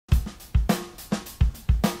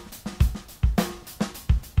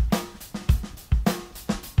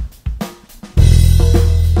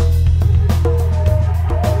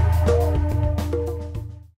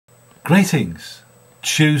Greetings.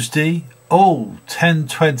 Tuesday,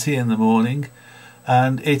 10:20 in the morning,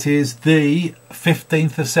 and it is the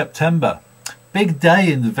 15th of September. Big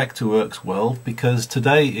day in the Vectorworks world because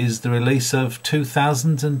today is the release of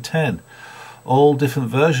 2010. All different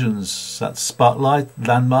versions. That's Spotlight,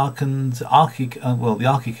 Landmark, and the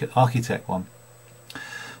Architect one.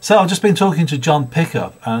 So I've just been talking to John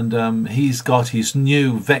Pickup, and he's got his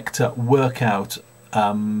new Vector Workout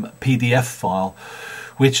PDF file,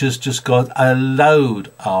 which has just got a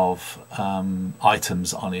load of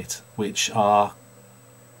items on it, which are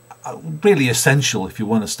really essential if you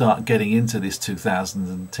want to start getting into this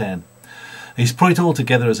 2010. He's put it all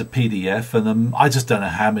together as a PDF, and I just don't know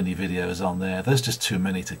how many videos on there. There's just too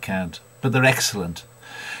many to count, but they're excellent.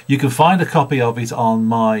 You can find a copy of it on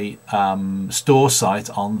my store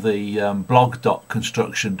site on the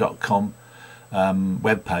blog.construction.com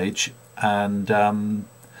webpage, and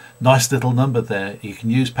nice little number there. You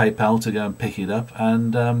can use PayPal to go and pick it up,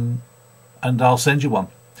 and I'll send you one.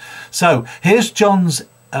 So here's John's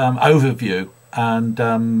overview, and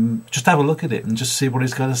just have a look at it and just see what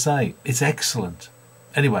he's got to say. It's excellent.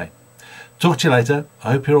 Anyway, talk to you later.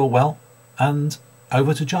 I hope you're all well, and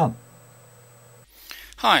over to John.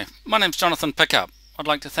 Hi, my name's Jonathan Pickup. I'd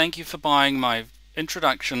like to thank you for buying my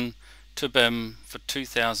introduction to BIM for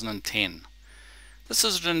 2010. This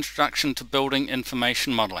is an introduction to building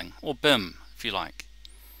information modeling, or BIM if you like.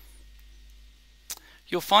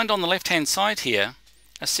 You'll find on the left hand side here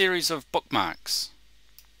a series of bookmarks.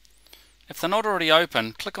 If they're not already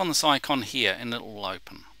open, click on this icon here and it will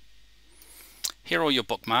open. Here are your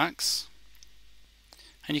bookmarks,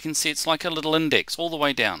 and you can see it's like a little index all the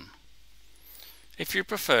way down. If you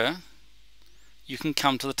prefer, you can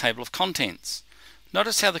come to the table of contents.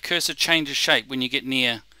 Notice how the cursor changes shape when you get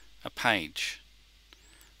near a page.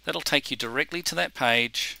 That'll take you directly to that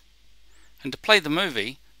page, and to play the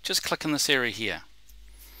movie, just click in this area here.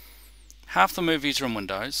 Half the movies are in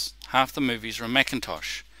Windows, half the movies are in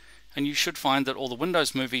Macintosh, and you should find that all the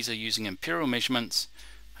Windows movies are using imperial measurements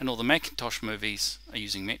and all the Macintosh movies are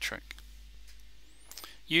using metric.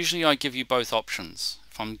 Usually I give you both options.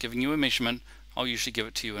 If I'm giving you a measurement, I'll usually give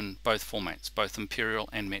it to you in both formats, both imperial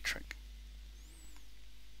and metric.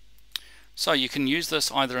 So you can use this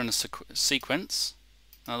either in a sequence.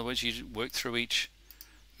 In other words, you work through each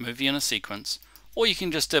movie in a sequence, or you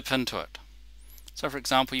can just dip into it. So for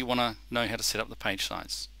example, you want to know how to set up the page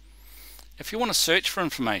size. If you want to search for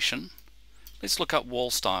information, let's look up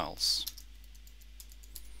wall styles.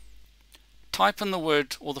 Type in the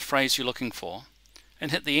word or the phrase you're looking for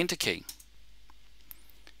and hit the enter key.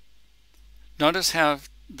 Notice how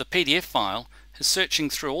the PDF file is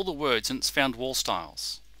searching through all the words and it's found wall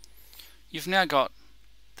styles. You've now got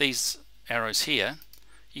these arrows here.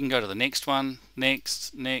 You can go to the next one,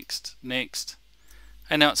 next, next, next,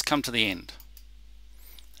 and now it's come to the end.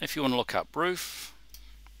 If you want to look up roof,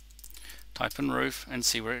 type in roof and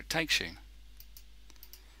see where it takes you.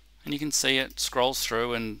 And you can see it scrolls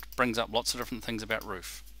through and brings up lots of different things about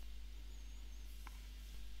roof.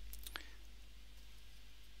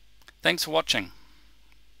 Thanks for watching.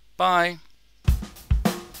 Bye.